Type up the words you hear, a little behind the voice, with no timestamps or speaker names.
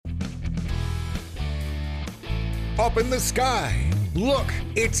up in the sky. Look,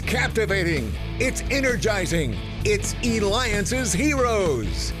 it's captivating. It's energizing. It's Eliance's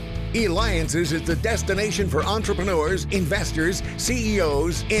Heroes. Eliance's is the destination for entrepreneurs, investors,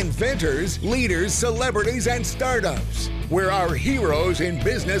 CEOs, inventors, leaders, celebrities, and startups, where our heroes in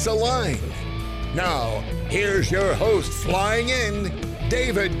business align. Now, here's your host flying in,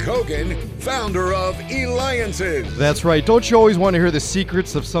 David Kogan, founder of Eliance's. That's right. Don't you always want to hear the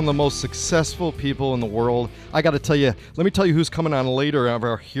secrets of some of the most successful people in the world? I got to tell you, let me tell you who's coming on later of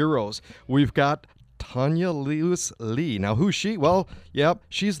our heroes. We've got Tanya Lewis Lee. Now, who's she? Well, yep,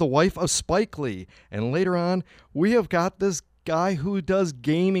 she's the wife of Spike Lee. And later on, we have got this guy who does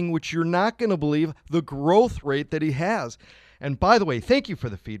gaming, which you're not going to believe the growth rate that he has. And by the way, thank you for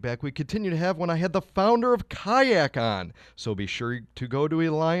the feedback we continue to have when I had the founder of Kayak on. So be sure to go to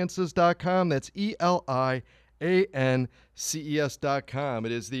Eliances.com. That's ELIANCES.com.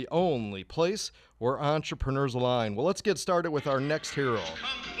 It is the only place where entrepreneurs align. Well, let's get started with our next hero.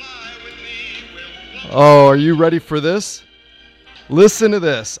 Oh, are you ready for this? Listen to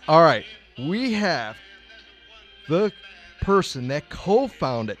this. All right. We have the person that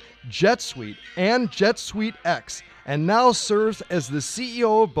co-founded JetSuite and JetSuite X and now serves as the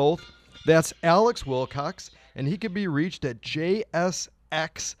CEO of both. That's Alex Wilcox, and he can be reached at jsx.com.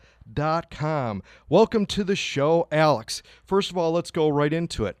 Welcome to the show, Alex. First of all, let's go right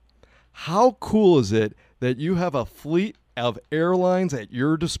into it. How cool is it that you have a fleet of airlines at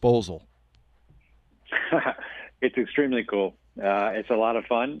your disposal? It's extremely cool. It's a lot of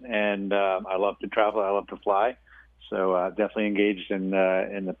fun, and I love to travel. I love to fly. So definitely engaged in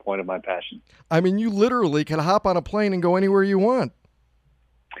the point of my passion. I mean, you literally can hop on a plane and go anywhere you want.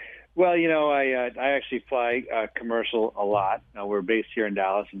 Well, you know, I actually fly commercial a lot. We're based here in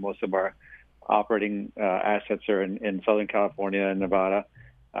Dallas, and most of our operating assets are in Southern California and Nevada.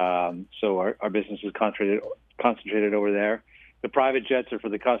 So our business is concentrated over there. The private jets are for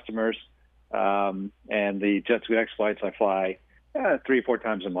the customers, and the JetSuite X flights I fly 3-4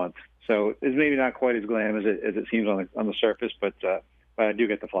 times a month. So it's maybe not quite as glam as it seems on the surface, but I do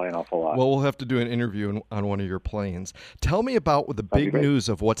get to fly an awful lot. Well, we'll have to do an interview on one of your planes. Tell me about the big news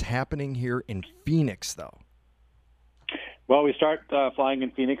of what's happening here in Phoenix, though. Well, we start flying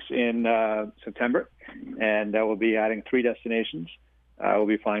in Phoenix in September, and we'll be adding 3 destinations. We'll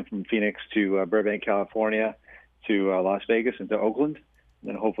be flying from Phoenix to Burbank, California, to Las Vegas, and to Oakland. And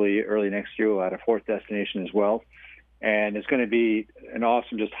then hopefully early next year we'll add a 4th destination as well. And it's going to be an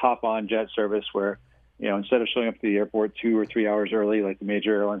awesome just hop-on jet service where, you know, instead of showing up to the airport 2 or 3 hours early like the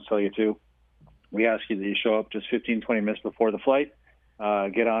major airlines tell you to, we ask you that you show up just 15, 20 minutes before the flight,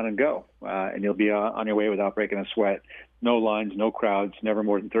 get on and go. And you'll be on your way without breaking a sweat. No lines, no crowds, never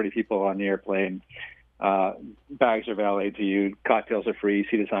more than 30 people on the airplane. Bags are valeted to you. Cocktails are free.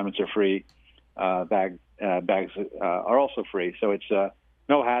 Seat assignments are free. Bags are also free. So it's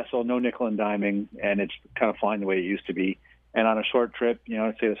no hassle, no nickel and diming, and it's kind of flying the way it used to be. And on a short trip, you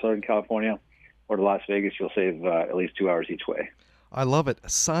know, say to Southern California or to Las Vegas, you'll save at least 2 hours each way. I love it.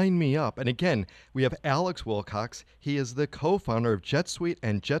 Sign me up. And again, we have Alex Wilcox. He is the co-founder of JetSuite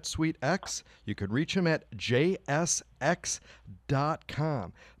and JetSuite X. You could reach him at jsx.com.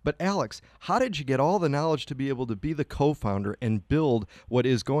 But Alex, how did you get all the knowledge to be able to be the co-founder and build what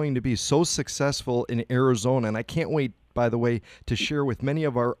is going to be so successful in Arizona? And I can't wait, by the way, to share with many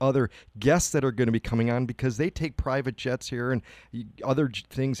of our other guests that are going to be coming on because they take private jets here and other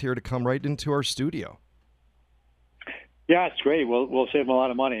things here to come right into our studio. Yeah, it's great. We'll save them a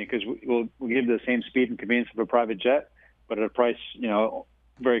lot of money because we'll give the same speed and convenience of a private jet, but at a price, you know,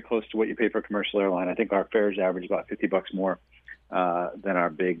 very close to what you pay for a commercial airline. I think our fares average about $50 more than our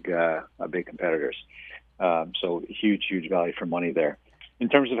big competitors. So huge value for money there. In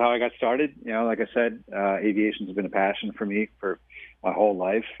terms of how I got started, you know, like I said, aviation has been a passion for me for my whole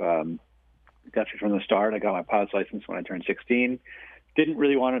life. Definitely from the start. I got my pilot's license when I turned 16. Didn't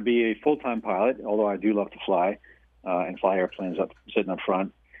really want to be a full-time pilot, although I do love to fly and fly airplanes sitting up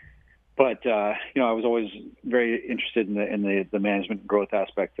front. But you know, I was always very interested in the management and growth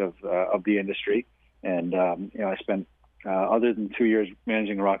aspect of the industry. And you know, I spent other than 2 years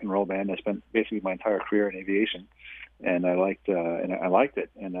managing a rock and roll band, I spent basically my entire career in aviation. And I liked it,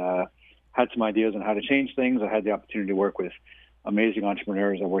 and had some ideas on how to change things. I had the opportunity to work with amazing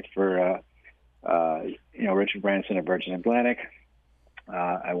entrepreneurs. I worked for, you know, Richard Branson at Virgin Atlantic.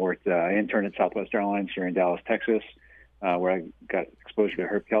 I worked intern at Southwest Airlines here in Dallas, Texas, where I got exposure to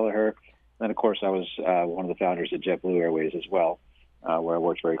Herb Kelleher. Then, of course, I was one of the founders of JetBlue Airways as well, where I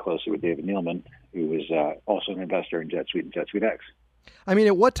worked very closely with David Neeleman, who was also an investor in JetSuite and JetSuite X. I mean,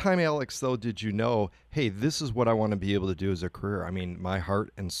 at what time, Alex, though, did you know, hey, this is what I want to be able to do as a career? I mean, my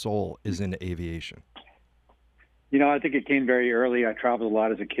heart and soul is into aviation. I think it came very early. I traveled a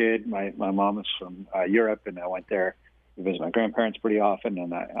lot as a kid. My mom was from Europe, and I went there to visit my grandparents pretty often,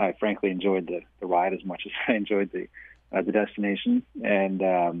 and I frankly enjoyed the ride as much as I enjoyed the destination.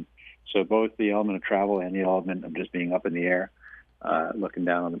 And so both the element of travel and the element of just being up in the air, looking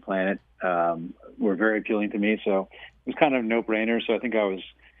down on the planet, were very appealing to me. So it was kind of a no-brainer. So I think I was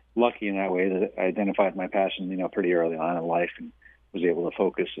lucky in that way that I identified my passion, pretty early on in life, and was able to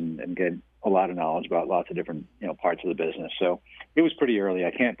focus and get a lot of knowledge about lots of different, parts of the business. So it was pretty early.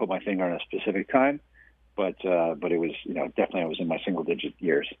 I can't put my finger on a specific time, but it was, definitely I was in my single-digit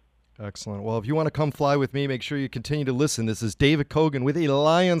years. Excellent. Well, if you want to come fly with me, make sure you continue to listen. This is David Kogan with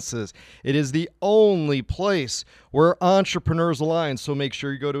Alliances. It is the only place where entrepreneurs align. So make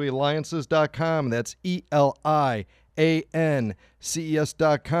sure you go to alliances.com. That's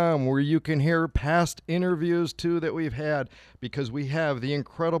ELIANCES.com, where you can hear past interviews too that we've had, because we have the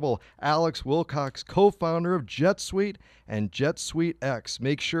incredible Alex Wilcox, co-founder of JetSuite and JetSuite X.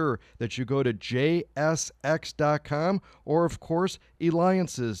 Make sure that you go to JSX.com or, of course,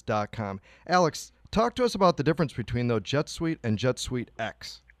 Alliances.com. Alex, talk to us about the difference between the JetSuite and JetSuite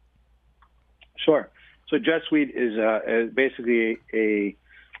X. Sure. So JetSuite is basically a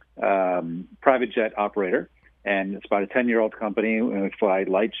private jet operator, and it's about a 10-year-old company. We fly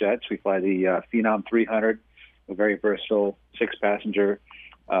light jets. We fly the Phenom 300, a very versatile 6-passenger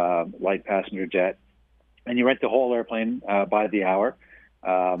light passenger jet. And you rent the whole airplane by the hour,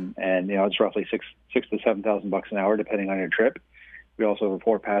 and it's roughly $6,000 to $7,000 an hour, depending on your trip. We also have a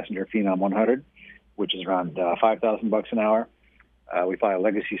 4-passenger Phenom 100, which is around $5,000 an hour. We fly a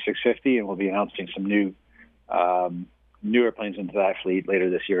Legacy 650, and we'll be announcing some new airplanes into that fleet later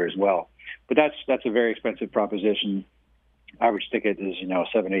this year as well. But that's a very expensive proposition. Average ticket is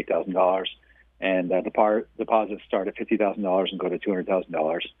 $7,000 to $8,000, and deposits start at $50,000 and go to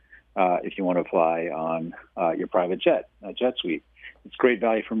 $200,000 if you want to fly on your private jet, JetSuite. It's great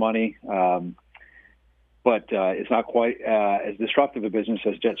value for money, but it's not quite as disruptive a business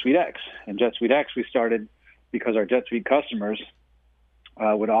as JetSuite X. And JetSuite X we started because our JetSuite customers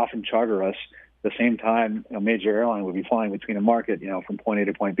would often charter us the same time a major airline would be flying between a market, from point A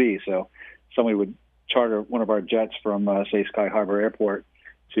to point B. So somebody would charter one of our jets from, say, Sky Harbor Airport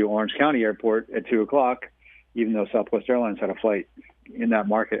to Orange County Airport at 2 o'clock, even though Southwest Airlines had a flight in that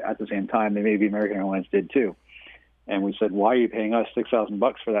market at the same time. Maybe American Airlines did too. And we said, why are you paying us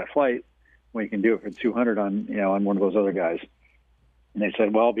 $6,000 for that flight when you can do it for $200 on one of those other guys? And they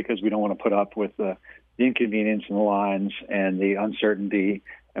said, well, because we don't want to put up with the inconvenience and the lines and the uncertainty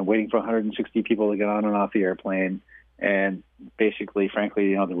and waiting for 160 people to get on and off the airplane, and basically,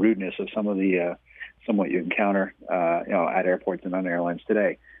 frankly, the rudeness of some of the what you encounter, at airports and on airlines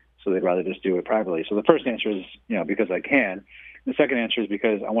today. So they'd rather just do it privately. So the first answer is, because I can. The second answer is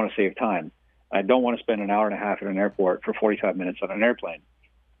because I want to save time. I don't want to spend an hour and a half at an airport for 45 minutes on an airplane.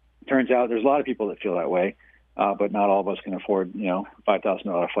 Turns out there's a lot of people that feel that way, but not all of us can afford,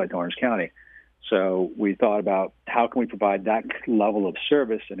 $5,000 flight to Orange County. So we thought about how can we provide that level of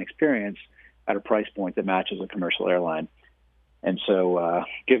service and experience at a price point that matches a commercial airline. And so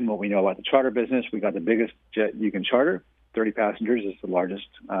given what we know about the charter business, we got the biggest jet you can charter. 30 passengers is the largest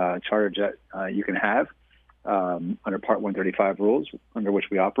charter jet you can have under Part 135 rules under which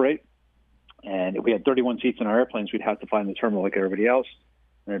we operate. And if we had 31 seats in our airplanes, we'd have to find the terminal like everybody else,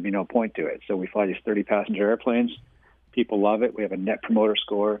 and there'd be no point to it. So we fly these 30-passenger airplanes. People love it. We have a net promoter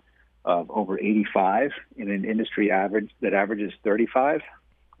score of over 85 in an industry average that averages 35.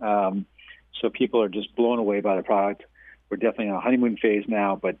 So people are just blown away by the product. We're definitely in a honeymoon phase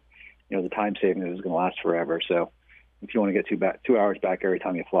now, but the time saving is going to last forever. So if you want to get 2 hours back every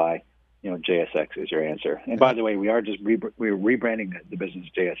time you fly, JSX is your answer. And by the way, we are just we're rebranding the business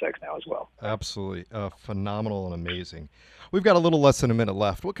JSX now as well. Absolutely phenomenal and amazing. We've got a little less than a minute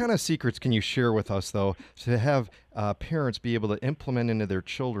left. What kind of secrets can you share with us, though, to have parents be able to implement into their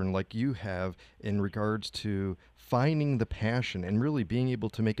children like you have in regards to finding the passion and really being able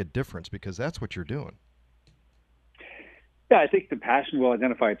to make a difference, because that's what you're doing? Yeah, I think the passion will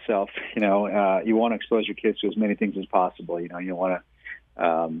identify itself. You want to expose your kids to as many things as possible. You want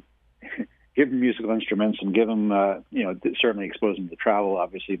to give them musical instruments and give them, certainly expose them to travel,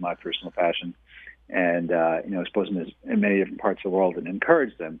 obviously my personal passion, and, expose them in many different parts of the world and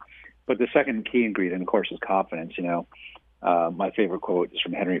encourage them. But the second key ingredient, of course, is confidence. My favorite quote is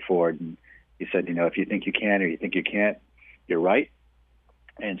from Henry Ford, and he said, if you think you can or you think you can't, you're right.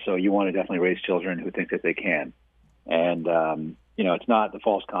 And so you want to definitely raise children who think that they can. And, it's not the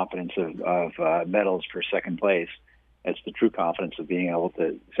false confidence of medals for second place. It's the true confidence of being able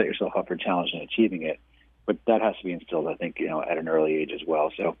to set yourself up for a challenge and achieving it. But that has to be instilled, I think, at an early age as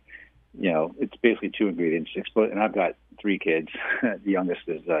well. So it's basically two ingredients. And I've got 3 kids. The youngest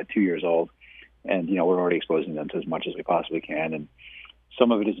is 2 years old, and we're already exposing them to as much as we possibly can. And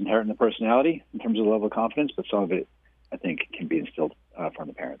some of it is inherent in the personality in terms of the level of confidence, but some of it, I think, can be instilled from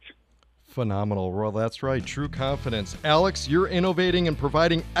the parents. Phenomenal. Well, that's right. True confidence. Alex, you're innovating and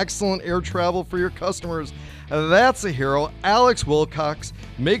providing excellent air travel for your customers. That's a hero. Alex Wilcox.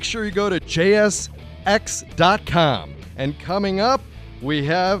 Make sure you go to jsx.com. And coming up, we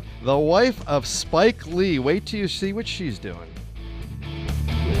have the wife of Spike Lee. Wait till you see what she's doing.